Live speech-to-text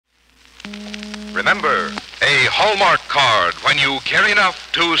Remember, a Hallmark card when you care enough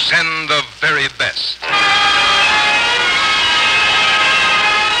to send the very best.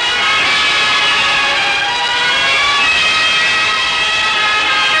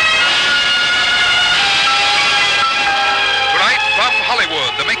 Tonight, from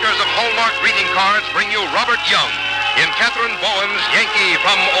Hollywood, the makers of Hallmark greeting cards bring you Robert Young in Catherine Bowen's Yankee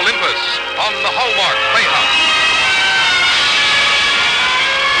from Olympus on the Hallmark Playhouse.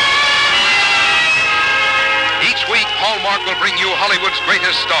 Each week, Hallmark will bring you Hollywood's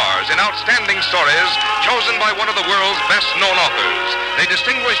greatest stars in outstanding stories chosen by one of the world's best-known authors, the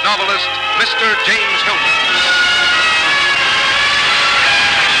distinguished novelist, Mr. James Hilton.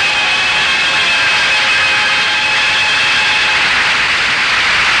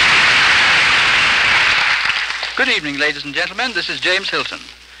 Good evening, ladies and gentlemen. This is James Hilton.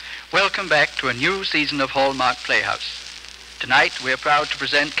 Welcome back to a new season of Hallmark Playhouse. Tonight, we're proud to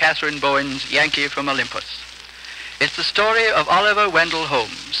present Catherine Bowen's Yankee from Olympus. It's the story of Oliver Wendell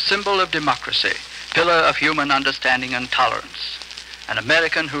Holmes, symbol of democracy, pillar of human understanding and tolerance, an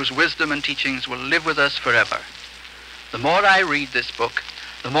American whose wisdom and teachings will live with us forever. The more I read this book,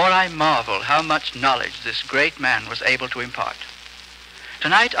 the more I marvel how much knowledge this great man was able to impart.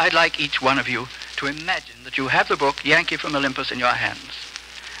 Tonight, I'd like each one of you to imagine that you have the book Yankee from Olympus in your hands,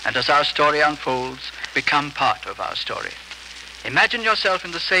 and as our story unfolds, become part of our story. Imagine yourself in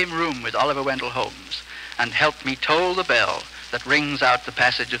the same room with Oliver Wendell Holmes, and help me toll the bell that rings out the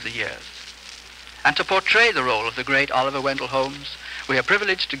passage of the years. And to portray the role of the great Oliver Wendell Holmes, we are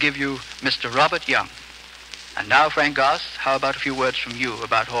privileged to give you Mr. Robert Young. And now, Frank Goss, how about a few words from you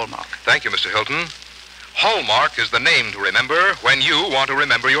about Hallmark? Thank you, Mr. Hilton. Hallmark is the name to remember when you want to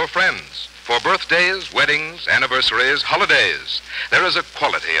remember your friends. For birthdays, weddings, anniversaries, holidays, there is a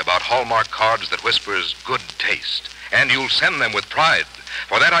quality about Hallmark cards that whispers good taste, and you'll send them with pride.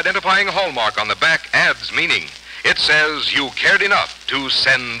 For that identifying hallmark on the back adds meaning. It says you cared enough to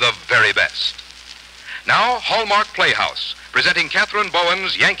send the very best. Now, Hallmark Playhouse, presenting Catherine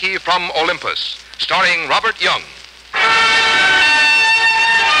Bowen's Yankee from Olympus, starring Robert Young.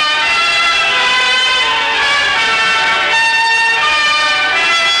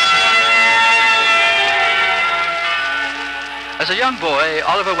 As a young boy,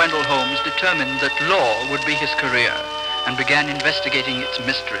 Oliver Wendell Holmes determined that law would be his career and began investigating its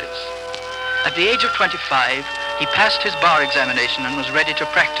mysteries. At the age of 25, he passed his bar examination and was ready to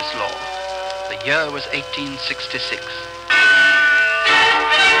practice law. The year was 1866.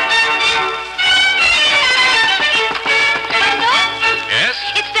 Wendell? Yes?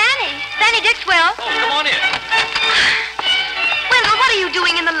 It's Fanny Dixwell. Oh, come on in. Wendell, what are you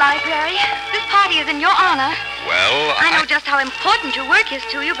doing in the library? This party is in your honor. Well, I know just how important your work is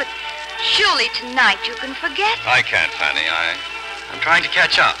to you, but surely tonight you can forget. I can't, Fanny. I'm trying to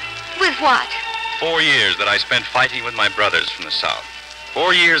catch up. With what? 4 years that I spent fighting with my brothers from the South.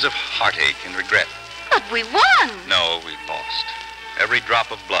 4 years of heartache and regret. But we won. No, we lost. Every drop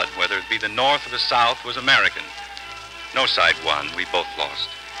of blood, whether it be the North or the South, was American. No side won. We both lost.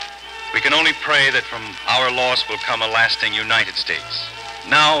 We can only pray that from our loss will come a lasting United States.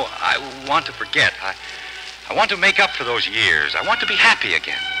 Now, I want to forget. I want to make up for those years. I want to be happy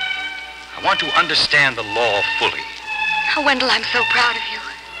again. I want to understand the law fully. Oh, Wendell, I'm so proud of you.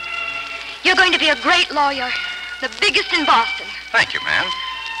 You're going to be a great lawyer, the biggest in Boston. Thank you, ma'am.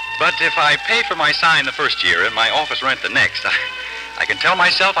 But if I pay for my sign the first year and my office rent the next, I can tell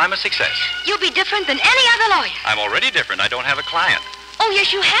myself I'm a success. You'll be different than any other lawyer. I'm already different. I don't have a client. Oh,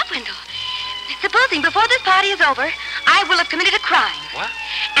 yes, you have, Wendell. Supposing before this party is over, I will have committed a crime. What?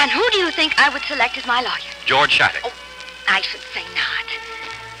 And who do you think I would select as my lawyer? George Shattuck. Oh, I should say not.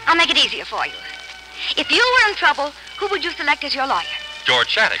 I'll make it easier for you. If you were in trouble, who would you select as your lawyer? George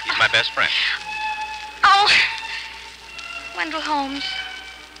Shattuck. He's my best friend. Oh, Wendell Holmes,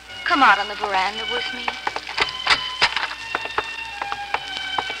 come out on the veranda with me.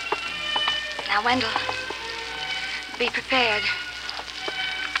 Now, Wendell, be prepared.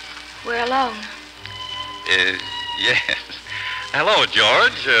 We're alone. Yes. Hello,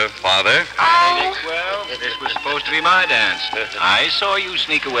 George, Father. Oh. Well, this was supposed to be my dance. I saw you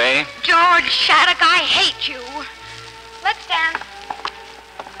sneak away. George Shattuck, I hate you. Let's dance.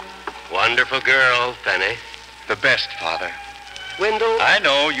 Wonderful girl, Penny. The best, Father. Wendell, I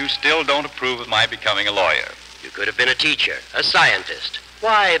know you still don't approve of my becoming a lawyer. you could have been a teacher, a scientist.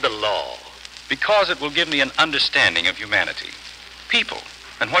 Why the law? Because it will give me an understanding of humanity. People.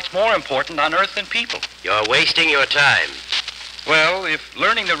 And what's more important on earth than people? You're wasting your time. Well, if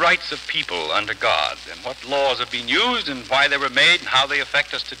learning the rights of people under God and what laws have been used and why they were made and how they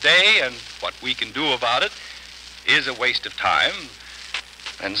affect us today and what we can do about it is a waste of time,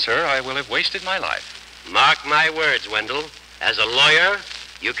 Then, sir, I will have wasted my life. Mark my words, Wendell. As a lawyer,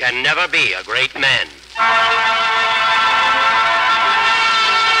 you can never be a great man.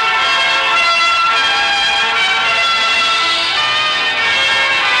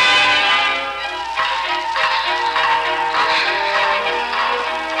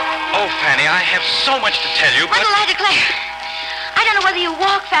 Oh, Fanny, I have so much to tell you, but... Wendell, I declare, I don't know whether you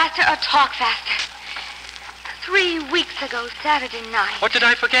walk faster or talk faster. 3 weeks ago, Saturday night. What did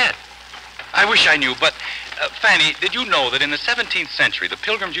I forget? I wish I knew, but, Fanny, did you know that in the 17th century, the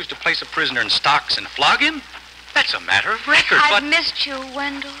Pilgrims used to place a prisoner in stocks and flog him? That's a matter of record, I've missed you,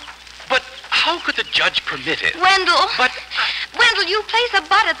 Wendell. But how could the judge permit it? Wendell. But... Wendell, you place a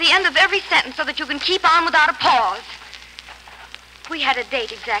but at the end of every sentence so that you can keep on without a pause. We had a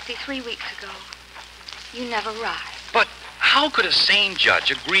date exactly 3 weeks ago. You never arrived. But how could a sane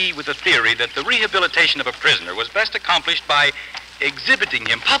judge agree with the theory that the rehabilitation of a prisoner was best accomplished by exhibiting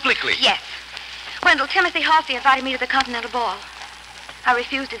him publicly? Yes. Wendell, Timothy Halsey invited me to the Continental Ball. I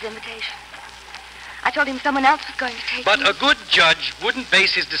refused his invitation. I told him someone else was going to take me. But a good judge wouldn't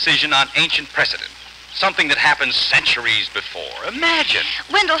base his decision on ancient precedent. Something that happened centuries before. Imagine.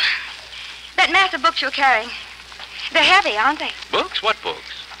 Wendell, that mass of books you're carrying, they're heavy, aren't they? Books? What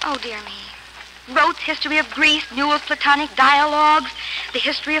books? Oh, dear me. Rote's History of Greece, Newell's Platonic Dialogues, the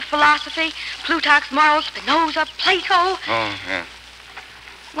History of Philosophy, Plutarch's Morals, Spinoza, Plato. Oh, yeah.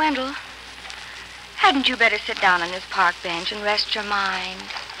 Wendell, hadn't you better sit down on this park bench and rest your mind?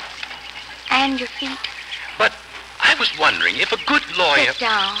 And your feet? But I was wondering if a good lawyer... Sit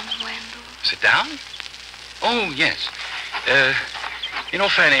down, Wendell. Sit down? Oh, yes. You know,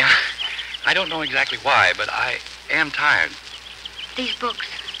 Fanny, I don't know exactly why, but I am tired. These books.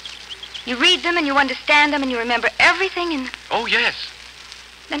 You read them and you understand them and you remember everything and... Oh, yes.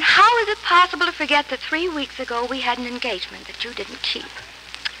 Then how is it possible to forget that 3 weeks ago we had an engagement that you didn't keep?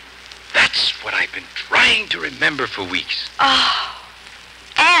 That's what I've been trying to remember for weeks. Oh.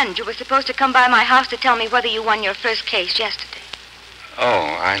 And you were supposed to come by my house to tell me whether you won your first case yesterday.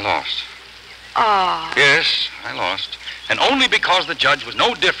 Oh, I lost. Oh. Yes, I lost. And only because the judge was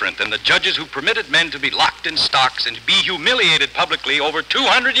no different than the judges who permitted men to be locked in stocks and to be humiliated publicly over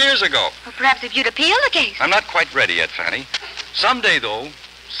 200 years ago. Well, perhaps if you'd appeal the case. I'm not quite ready yet, Fanny. Someday, though.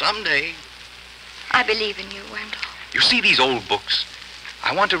 Someday. I believe in you, Wendell. You see these old books?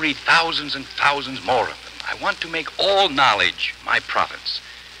 I want to read thousands and thousands more of them. I want to make all knowledge my province.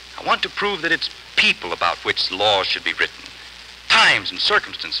 I want to prove that it's people about which laws should be written. Times and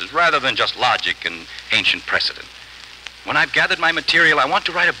circumstances rather than just logic and ancient precedent. When I've gathered my material, I want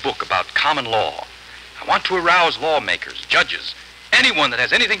to write a book about common law. I want to arouse lawmakers, judges, anyone that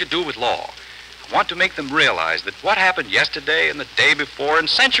has anything to do with law. I want to make them realize that what happened yesterday and the day before and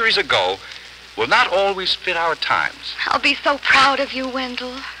centuries ago will not always fit our times. I'll be so proud of you,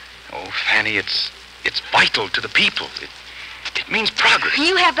 Wendell. Oh, Fanny, it's vital to the people. It means progress.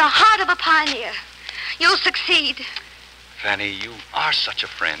 You have the heart of a pioneer. You'll succeed. Fanny, you are such a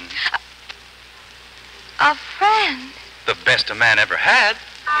friend. A friend? The best a man ever had.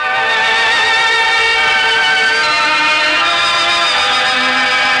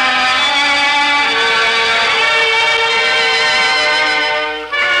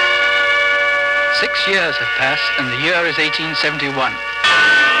 Six years have passed, and the year is 1871.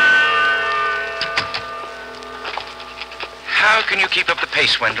 How can you keep up the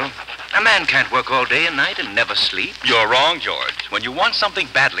pace, Wendell? A man can't work all day and night and never sleep. You're wrong, George. When you want something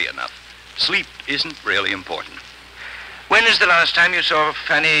badly enough, sleep isn't really important. When is the last time you saw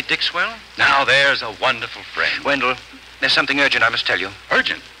Fanny Dixwell? Now there's a wonderful friend. Wendell, there's something urgent I must tell you.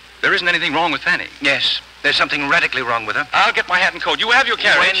 Urgent? There isn't anything wrong with Fanny. Yes, there's something radically wrong with her. I'll get my hat and coat. You have your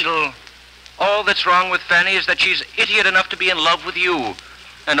carriage. Wendell, all that's wrong with Fanny is that she's idiot enough to be in love with you,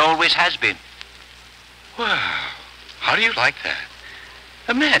 and always has been. Wow. How do you like that?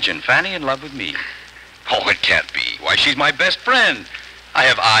 Imagine Fanny in love with me. Oh, it can't be. Why, she's my best friend. I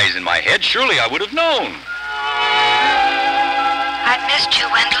have eyes in my head. Surely I would have known. I've missed you,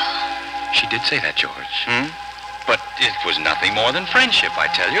 Wendell. She did say that, George. But it was nothing more than friendship, I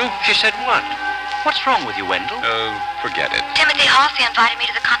tell you. She said what? What's wrong with you, Wendell? Forget it. Timothy Halsey invited me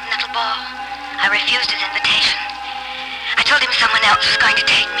to the Continental Ball. I refused his invitation. I told him someone else was going to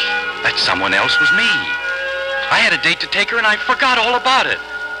take me. That someone else was me. I had a date to take her and I forgot all about it.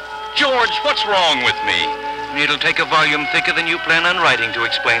 George, what's wrong with me? It'll take a volume thicker than you plan on writing to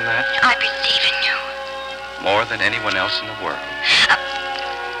explain that. I believe in you. More than anyone else in the world. A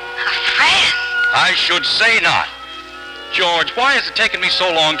friend? I should say not. George, why has it taken me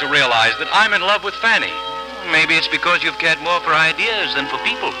so long to realize that I'm in love with Fanny? Maybe it's because you've cared more for ideas than for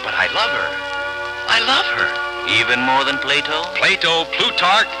people. But I love her. I love her. Even more than Plato? Plato,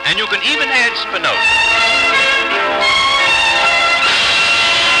 Plutarch, and you can even add Spinoza.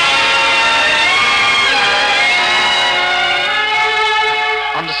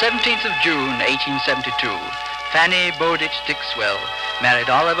 On the 17th of June, 1872, Fanny Bowditch Dixwell married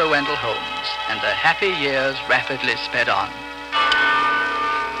Oliver Wendell Holmes, and their happy years rapidly sped on.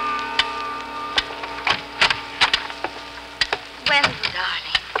 Wendell,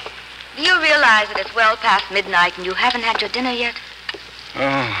 darling, do you realize that it's well past midnight and you haven't had your dinner yet?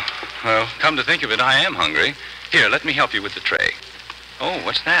 Oh, well, come to think of it, I am hungry. Here, let me help you with the tray. Oh,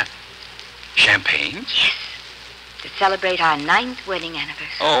 what's that? Champagne? Yes. To celebrate our 9th wedding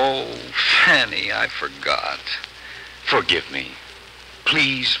anniversary. Oh, Fanny, I forgot. Forgive me.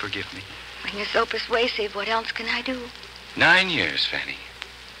 Please forgive me. When you're so persuasive, what else can I do? 9 years, Fanny.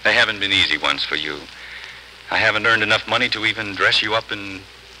 They haven't been easy ones for you. I haven't earned enough money to even dress you up in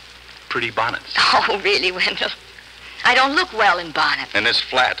pretty bonnets. Oh, really, Wendell? I don't look well in bonnets. And this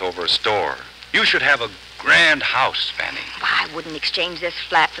flat over a store. You should have a grand house, Fanny. Why, I wouldn't exchange this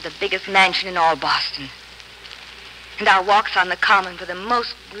flat for the biggest mansion in all Boston. And our walks on the common for the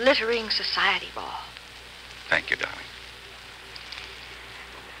most glittering society ball. Thank you, darling.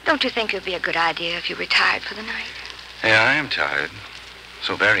 Don't you think it would be a good idea if you retired for the night? Yeah, I am tired.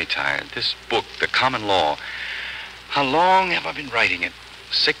 So very tired. This book, The Common Law, how long have I been writing it?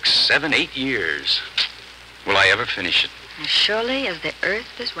 6, 7, 8 years. Will I ever finish it? As surely as the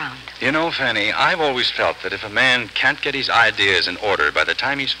earth is round. You know, Fanny, I've always felt that if a man can't get his ideas in order by the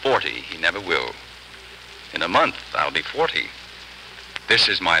time he's 40, he never will. In a month, I'll be 40. This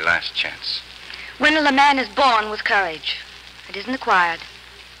is my last chance. Wendell, a man is born with courage. It isn't acquired.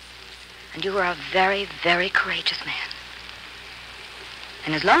 And you are a very, very courageous man.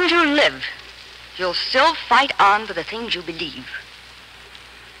 And as long as you live, you'll still fight on for the things you believe.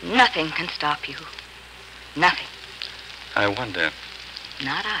 Nothing can stop you. Nothing. I wonder.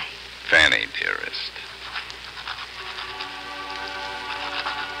 Not I. Fanny, dearest.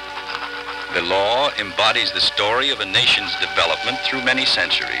 The law embodies the story of a nation's development through many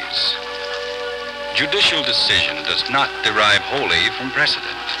centuries. Judicial decision does not derive wholly from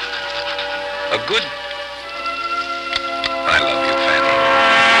precedent. A good... I love you, Fanny.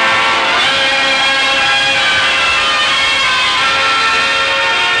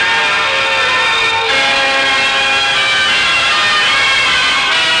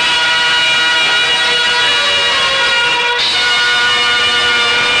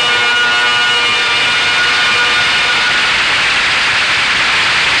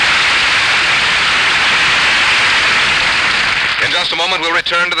 In just a moment, we'll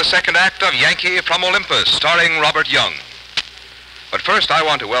return to the second act of Yankee from Olympus, starring Robert Young. But first, I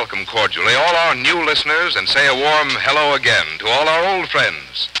want to welcome cordially all our new listeners and say a warm hello again to all our old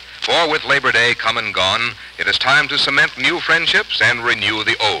friends. For with Labor Day come and gone, it is time to cement new friendships and renew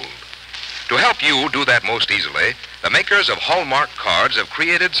the old. To help you do that most easily, the makers of Hallmark cards have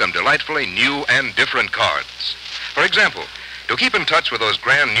created some delightfully new and different cards. For example, to keep in touch with those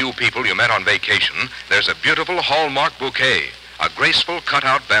grand new people you met on vacation, there's a beautiful Hallmark bouquet. A graceful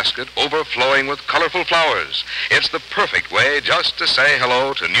cutout basket overflowing with colorful flowers. It's the perfect way just to say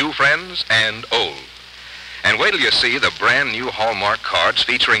hello to new friends and old. And wait till you see the brand new Hallmark cards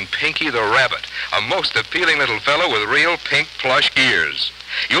featuring Pinky the Rabbit, a most appealing little fellow with real pink plush ears.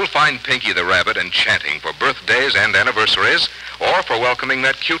 You'll find Pinky the Rabbit enchanting for birthdays and anniversaries, or for welcoming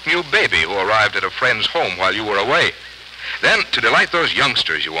that cute new baby who arrived at a friend's home while you were away. Then, to delight those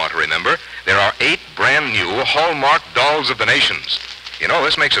youngsters you want to remember, there are 8 brand new Hallmark Dolls of the Nations. You know,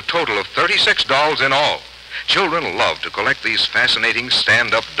 this makes a total of 36 dolls in all. Children love to collect these fascinating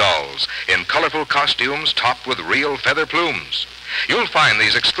stand-up dolls in colorful costumes topped with real feather plumes. You'll find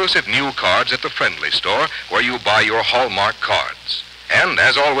these exclusive new cards at the Friendly Store where you buy your Hallmark cards. And,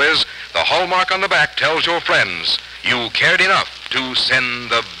 as always, the Hallmark on the back tells your friends you cared enough to send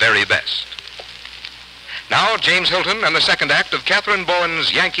the very best. Now, James Hilton and the second act of Catherine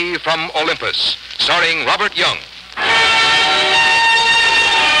Bowen's Yankee from Olympus, starring Robert Young.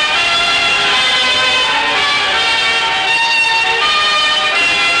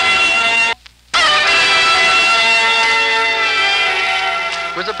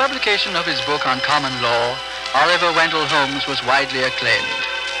 With the publication of his book on common law, Oliver Wendell Holmes was widely acclaimed.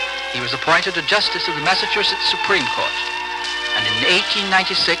 He was appointed a justice of the Massachusetts Supreme Court, and in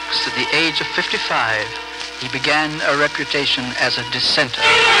 1896, at the age of 55, he began a reputation as a dissenter.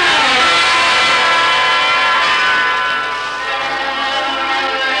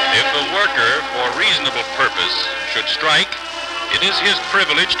 If a worker for reasonable purpose should strike, it is his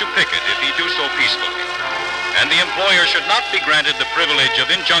privilege to picket if he do so peacefully. and the employer should not be granted the privilege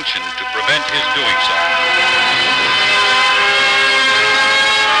of injunction to prevent his doing so.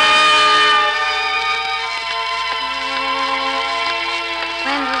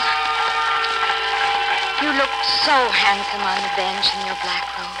 Wendell, you look so handsome on the bench in your black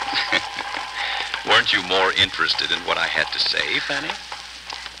robe. Weren't you more interested in what I had to say, Fanny?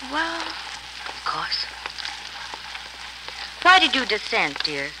 Well, of course. Why did you dissent,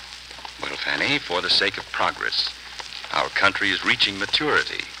 dear? Well, Fanny, for the sake of progress. Our country is reaching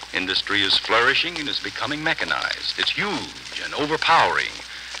maturity. Industry is flourishing and is becoming mechanized. It's huge and overpowering.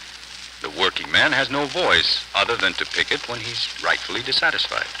 The working man has no voice other than to picket when he's rightfully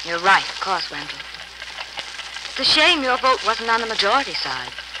dissatisfied. You're right, of course, Wendell. It's a shame your vote wasn't on the majority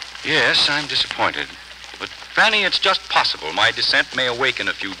side. Yes, I'm disappointed. But, Fanny, it's just possible my dissent may awaken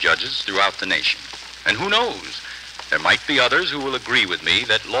a few judges throughout the nation. And who knows? There might be others who will agree with me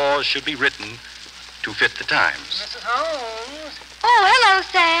that laws should be written to fit the times. Mrs. Holmes. Oh, hello,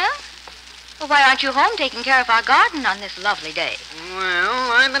 Sam. Well, why aren't you home taking care of our garden on this lovely day?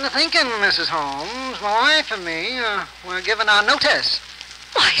 Well, I've been thinking, Mrs. Holmes. My wife and me, we're giving our notice.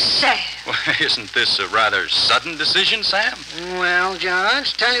 Why, Sam. Well, isn't this a rather sudden decision, Sam? Well,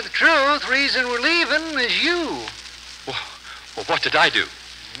 Judge, tell you the truth, reason we're leaving is you. Well, what did I do?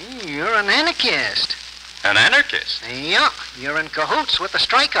 You're an anarchist. An anarchist? Yeah, you're in cahoots with the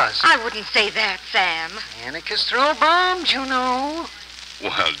strikers. I wouldn't say that, Sam. Anarchists throw bombs, you know.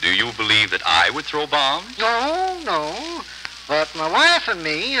 Well, do you believe that I would throw bombs? No. But my wife and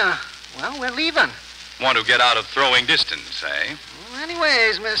me, we're leaving. Want to get out of throwing distance, eh? Well,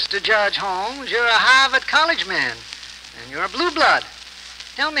 anyways, Mr. Judge Holmes, you're a Harvard College man, and you're a blue blood.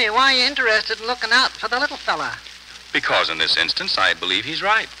 Tell me why you're interested in looking out for the little fella. Because in this instance, I believe he's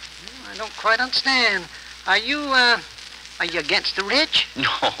right. I don't quite understand. Are you against the rich?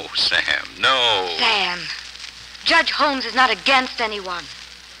 No, Sam, no. Sam, Judge Holmes is not against anyone.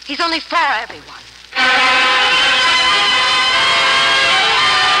 He's only for everyone.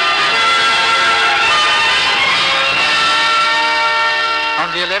 On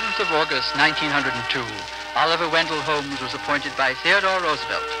the 11th of August, 1902, Oliver Wendell Holmes was appointed by Theodore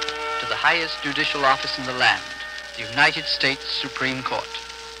Roosevelt to the highest judicial office in the land, the United States Supreme Court.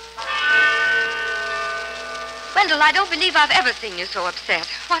 Wendell, I don't believe I've ever seen you so upset.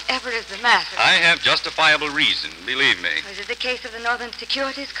 Whatever is the matter? I have justifiable reason, believe me. Is it the case of the Northern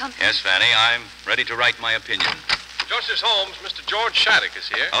Securities Company? Yes, Fanny, I'm ready to write my opinion. Justice Holmes, Mr. George Shattuck is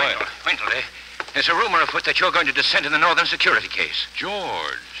here. Oh, yeah. Wendell, there's a rumor afoot that you're going to dissent in the Northern Security case.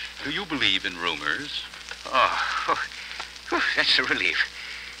 George, do you believe in rumors? That's a relief.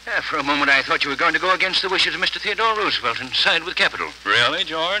 For a moment, I thought you were going to go against the wishes of Mr. Theodore Roosevelt and side with capital. Really,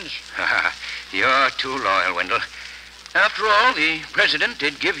 George? You're too loyal, Wendell. After all, the president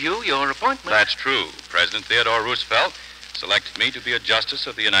did give you your appointment. That's true. President Theodore Roosevelt selected me to be a justice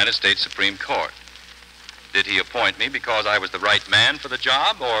of the United States Supreme Court. Did he appoint me because I was the right man for the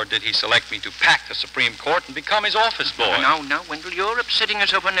job, or did he select me to pack the Supreme Court and become his office boy? Now, Wendell, you're upsetting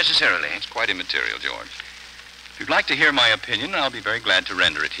yourself unnecessarily. It's quite immaterial, George. If you'd like to hear my opinion, I'll be very glad to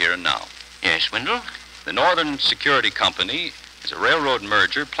render it here and now. Yes, Wendell? The Northern Security Company is a railroad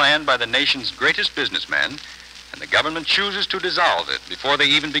merger planned by the nation's greatest businessmen, and the government chooses to dissolve it before they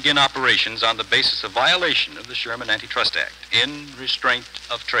even begin operations on the basis of violation of the Sherman Antitrust Act, in restraint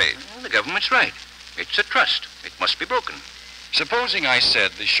of trade. Well, the government's right. It's a trust. It must be broken. Supposing I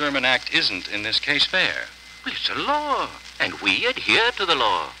said the Sherman Act isn't, in this case, fair. Well, it's a law, and we adhere to the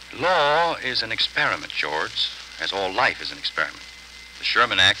law. Law is an experiment, George, as all life is an experiment. The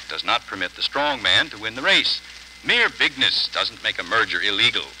Sherman Act does not permit the strong man to win the race. Mere bigness doesn't make a merger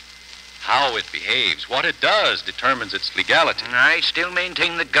illegal. How it behaves, what it does, determines its legality. I still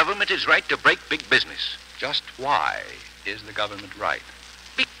maintain the government is right to break big business. Just why is the government right?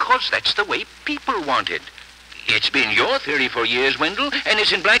 Because that's the way people want it. It's been your theory for years, Wendell, and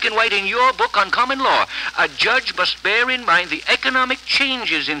it's in black and white in your book on common law. A judge must bear in mind the economic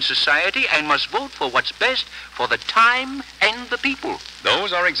changes in society and must vote for what's best for the time and the people.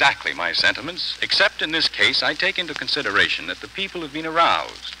 Those are exactly my sentiments, except in this case I take into consideration that the people have been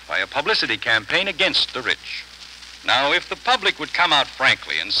aroused by a publicity campaign against the rich. Now, if the public would come out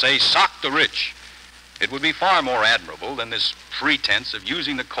frankly and say, "Sock the rich," it would be far more admirable than this pretense of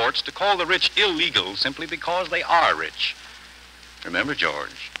using the courts to call the rich illegal simply because they are rich. Remember,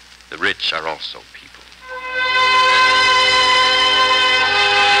 George, the rich are also people.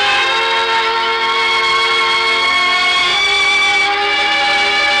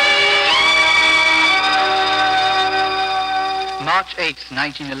 March 8th,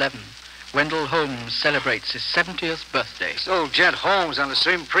 1911. Wendell Holmes celebrates his 70th birthday. This old gent Holmes on the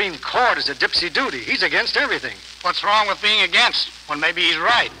Supreme Court is a dipsy duty. He's against everything. What's wrong with being against when maybe he's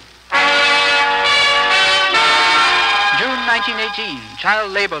right? June 1918,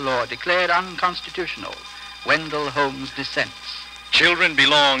 child labor law declared unconstitutional. Wendell Holmes dissents. Children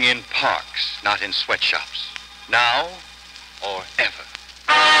belong in parks, not in sweatshops. Now or ever.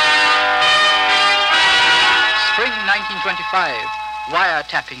 Spring 1925,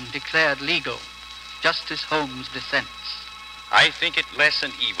 wiretapping declared legal. Justice Holmes dissents. I think it less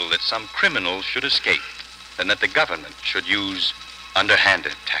an evil that some criminals should escape than that the government should use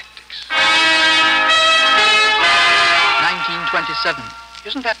underhanded tactics. 1927.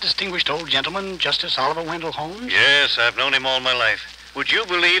 Isn't that distinguished old gentleman Justice Oliver Wendell Holmes? Yes, I've known him all my life. Would you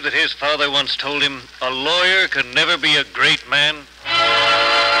believe that his father once told him a lawyer could never be a great man?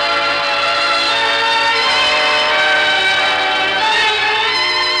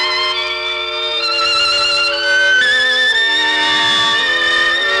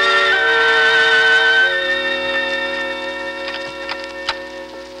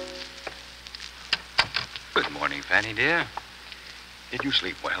 Good morning, Fanny, dear. Did you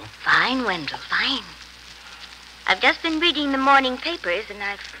sleep well? Fine, Wendell, fine. I've just been reading the morning papers, and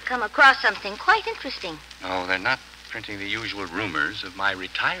I've come across something quite interesting. Oh, they're not printing the usual rumors of my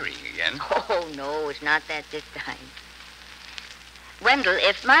retiring again. Oh, no, it's not that this time. Wendell,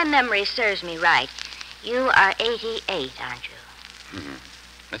 if my memory serves me right, you are 88, aren't you? Mm-hmm.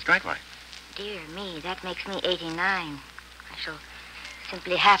 That's right. Dear me, that makes me 89. I shall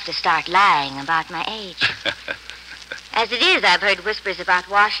simply have to start lying about my age. As it is, I've heard whispers about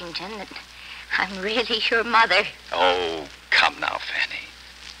Washington that I'm really your mother. Oh, come now, Fanny.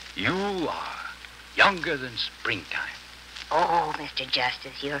 You are younger than springtime. Oh, Mr.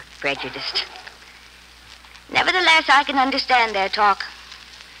 Justice, you're prejudiced. Nevertheless, I can understand their talk.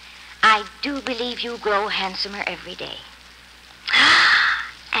 I do believe you grow handsomer every day.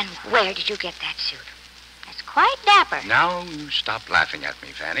 And where did you get that suit? It's quite dapper. Now you stop laughing at me,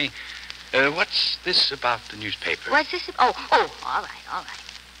 Fanny. What's this about the newspaper? What's this? Oh, all right.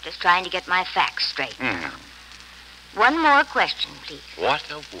 Just trying to get my facts straight. One more question, please. What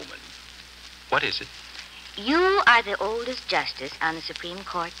a woman. What is it? You are the oldest justice on the Supreme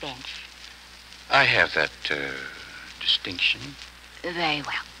Court bench. I have that, distinction. Very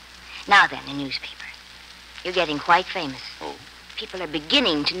well. Now then, the newspaper. You're getting quite famous. Oh? People are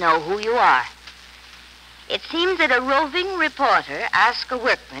beginning to know who you are. It seems that a roving reporter asked a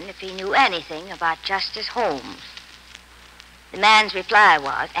workman if he knew anything about Justice Holmes. The man's reply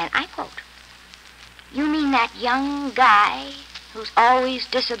was, and I quote, "You mean that young guy who's always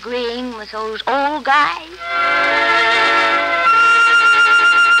disagreeing with those old guys?"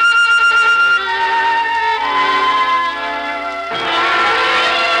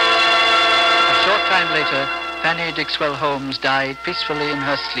 A short time later, Fanny Dixwell Holmes died peacefully in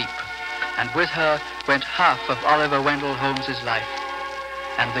her sleep, and with her went half of Oliver Wendell Holmes's life.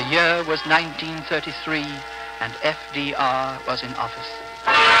 And the year was 1933, and FDR was in office.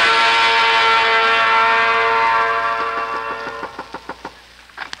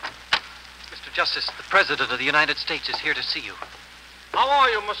 Mr. Justice, the President of the United States is here to see you. How are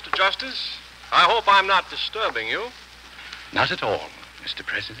you, Mr. Justice? I hope I'm not disturbing you. Not at all, Mr.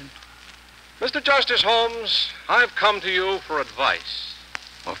 President. Mr. Justice Holmes, I've come to you for advice.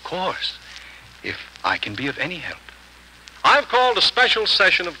 Of course, if I can be of any help. I've called a special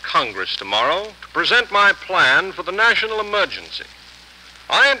session of Congress tomorrow to present my plan for the national emergency.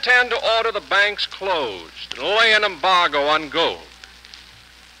 I intend to order the banks closed and lay an embargo on gold.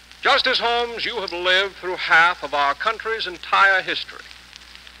 Justice Holmes, you have lived through half of our country's entire history.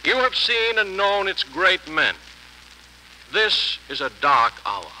 You have seen and known its great men. This is a dark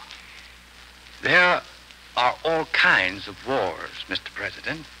hour. There are all kinds of wars, Mr.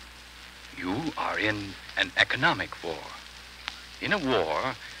 President. You are in an economic war. In a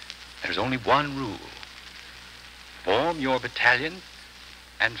war, there's only one rule. Form your battalion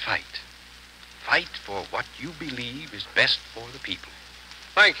and fight. Fight for what you believe is best for the people.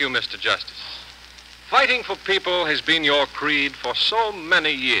 Thank you, Mr. Justice. Fighting for people has been your creed for so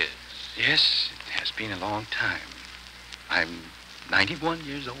many years. Yes, it has been a long time. I'm 91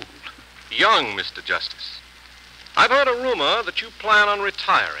 years old. Young, Mr. Justice. I've heard a rumor that you plan on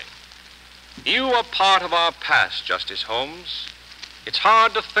retiring. You are part of our past, Justice Holmes. It's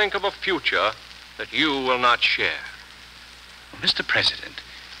hard to think of a future that you will not share. Well, Mr. President,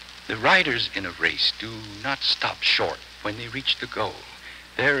 the riders in a race do not stop short when they reach the goal.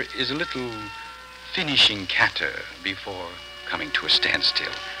 There is a little finishing canter before coming to a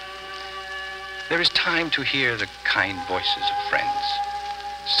standstill. There is time to hear the kind voices of friends.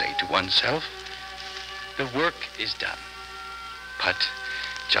 say to oneself, the work is done. But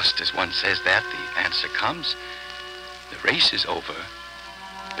just as one says that, the answer comes, the race is over,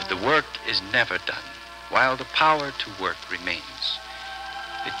 but the work is never done while the power to work remains.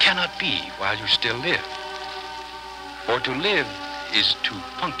 It cannot be while you still live. For to live is to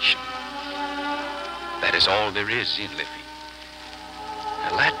function. That is all there is in living.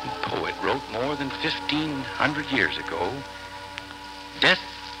 A Latin poet wrote more than 1,500 years ago, "Death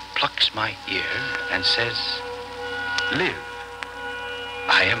plucks my ear and says, 'Live,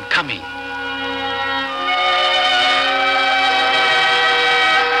 I am coming.'"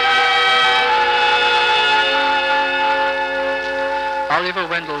 Oliver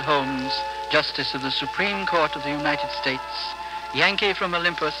Wendell Holmes, Justice of the Supreme Court of the United States, Yankee from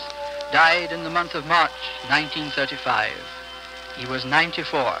Olympus, died in the month of March, 1935. He was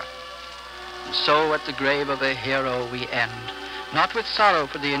 94. And so at the grave of a hero we end, not with sorrow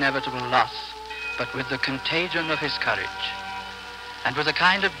for the inevitable loss, but with the contagion of his courage. And with a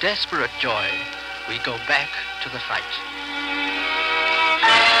kind of desperate joy, we go back to the fight.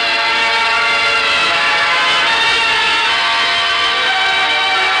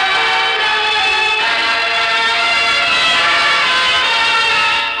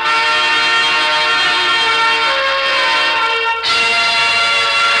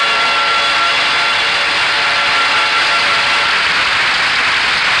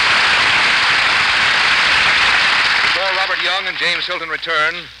 And James Hilton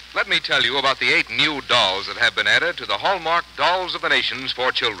return, let me tell you about the 8 new dolls that have been added to the Hallmark Dolls of the Nations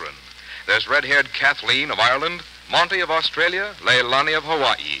for children. There's red-haired Kathleen of Ireland, Monty of Australia, Leilani of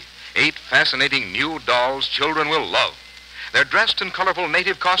Hawaii. 8 fascinating new dolls children will love. They're dressed in colorful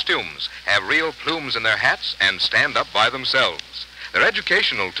native costumes, have real plumes in their hats, and stand up by themselves. They're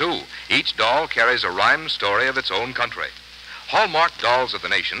educational, too. Each doll carries a rhyme story of its own country. Hallmark Dolls of the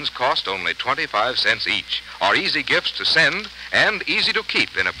Nations cost only 25 cents each, are easy gifts to send and easy to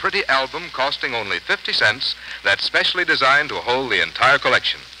keep in a pretty album costing only 50 cents that's specially designed to hold the entire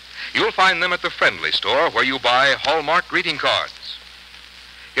collection. You'll find them at the Friendly Store where you buy Hallmark greeting cards.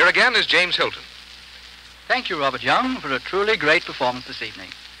 Here again is James Hilton. Thank you, Robert Young, for a truly great performance this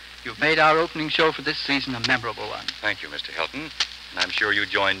evening. You've made our opening show for this season a memorable one. Thank you, Mr. Hilton. And I'm sure you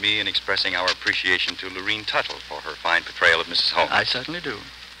join me in expressing our appreciation to Lorene Tuttle for her fine portrayal of Mrs. Holmes. I certainly do.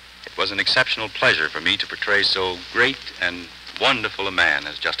 It was an exceptional pleasure for me to portray so great and wonderful a man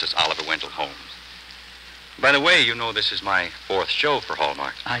as Justice Oliver Wendell Holmes. By the way, you know this is my 4th show for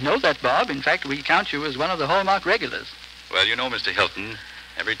Hallmark. I know that, Bob. In fact, we count you as one of the Hallmark regulars. Well, you know, Mr. Hilton,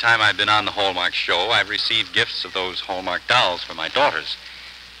 every time I've been on the Hallmark show, I've received gifts of those Hallmark dolls for my daughters.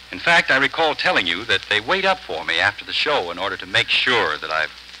 In fact, I recall telling you that they wait up for me after the show in order to make sure that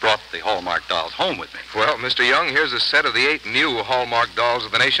I've brought the Hallmark dolls home with me. Well, Mr. Young, here's a set of the 8 new Hallmark Dolls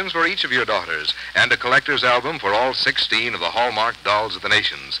of the Nations for each of your daughters, and a collector's album for all 16 of the Hallmark Dolls of the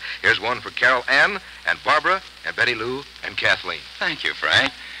Nations. Here's one for Carol Ann, and Barbara, and Betty Lou, and Kathleen. Thank you,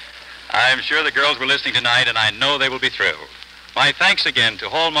 Frank. I'm sure the girls were listening tonight, and I know they will be thrilled. My thanks again to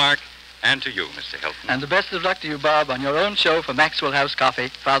Hallmark and to you, Mr. Hilton. And the best of luck to you, Bob, on your own show for Maxwell House Coffee,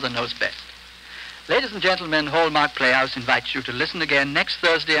 Father Knows Best. Ladies and gentlemen, Hallmark Playhouse invites you to listen again next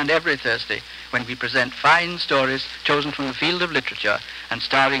Thursday and every Thursday when we present fine stories chosen from the field of literature and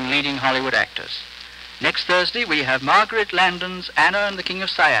starring leading Hollywood actors. Next Thursday, we have Margaret Landon's Anna and the King of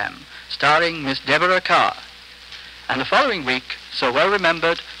Siam, starring Miss Deborah Carr. And the following week, So Well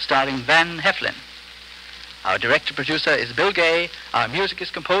Remembered, starring Van Heflin. Our director-producer is Bill Gay, our music is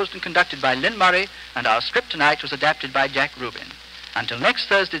composed and conducted by Lynn Murray, and our script tonight was adapted by Jack Rubin. Until next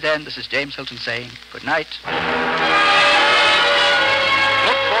Thursday, then, this is James Hilton saying good night. Look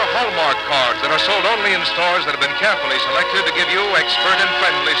for Hallmark cards that are sold only in stores that have been carefully selected to give you expert and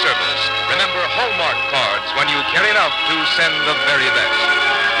friendly service. Remember Hallmark cards when you care enough to send the very best.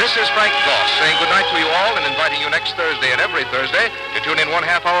 This is Frank Goss saying goodnight to you all and inviting you next Thursday and every Thursday to tune in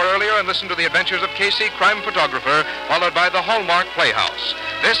 1/2 hour earlier and listen to the adventures of Casey, crime photographer, followed by the Hallmark Playhouse.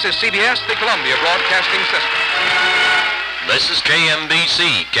 This is CBS, the Columbia Broadcasting System. This is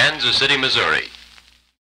KMBC, Kansas City, Missouri.